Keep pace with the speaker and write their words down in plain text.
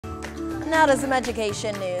Now to some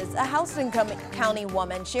education news. A Houston County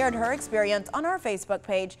woman shared her experience on our Facebook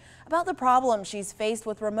page about the problem she's faced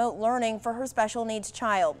with remote learning for her special needs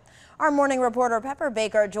child. Our morning reporter Pepper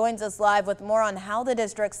Baker joins us live with more on how the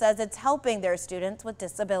district says it's helping their students with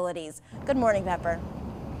disabilities. Good morning, Pepper.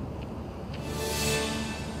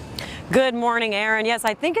 Good morning, Aaron. Yes,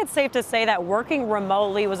 I think it's safe to say that working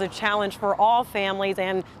remotely was a challenge for all families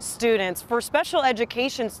and students. For special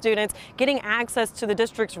education students, getting access to the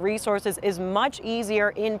district's resources is much easier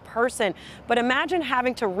in person. But imagine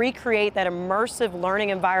having to recreate that immersive learning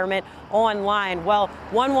environment online. Well,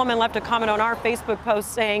 one woman left a comment on our Facebook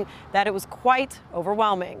post saying that it was quite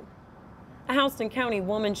overwhelming. A Houston County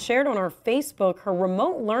woman shared on our Facebook her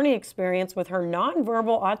remote learning experience with her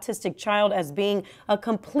nonverbal autistic child as being a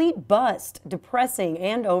complete bust, depressing,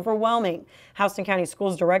 and overwhelming. Houston County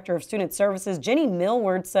Schools Director of Student Services Jenny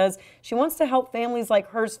Millward says she wants to help families like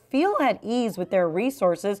hers feel at ease with their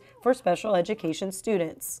resources for special education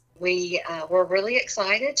students. We were really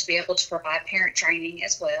excited to be able to provide parent training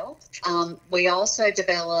as well. We also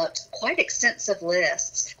developed quite extensive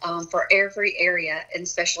lists for every area in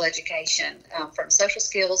special education, from social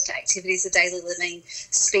skills to activities of daily living,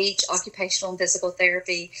 speech, occupational and physical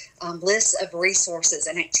therapy, lists of resources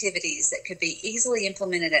and activities that could be easily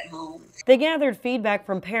implemented at home. They gathered feedback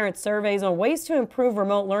from parent surveys on ways to improve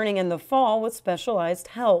remote learning in the fall with specialized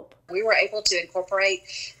help. We were able to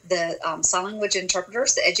incorporate the sign language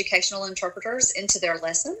interpreters, the educational interpreters, into their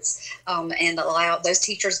lessons and allow those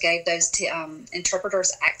teachers gave those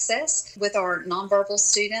interpreters access. With our nonverbal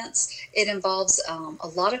students, it involves a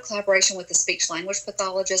lot of collaboration with the speech language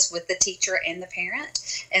pathologist, with the teacher and the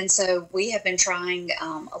parent. And so we have been trying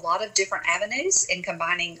a lot of different avenues in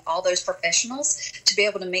combining all those professionals to be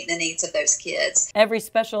able to meet the needs of those kids. Every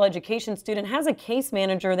special education student has a case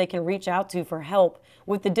manager they can reach out to for help.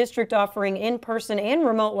 With the district offering in-person and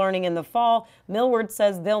remote learning in the fall, Millward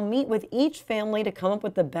says they'll meet with each family to come up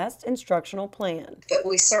with the best instructional plan. But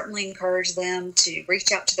we certainly encourage them to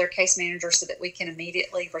reach out to their case manager so that we can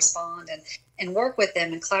immediately respond and work with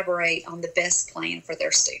them and collaborate on the best plan for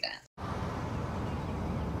their student.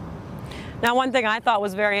 Now, one thing I thought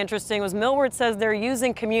was very interesting was Millward says they're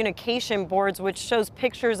using communication boards, which shows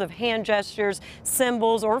pictures of hand gestures,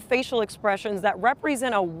 symbols, or facial expressions that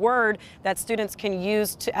represent a word that students can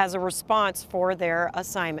use as a response for their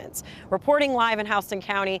assignments. Reporting live in Houston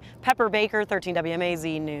County, Pepper Baker, 13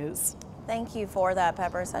 WMAZ News. Thank you for that,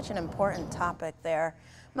 Pepper. Such an important topic there.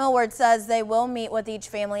 Millward says they will meet with each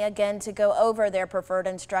family again to go over their preferred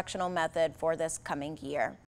instructional method for this coming year.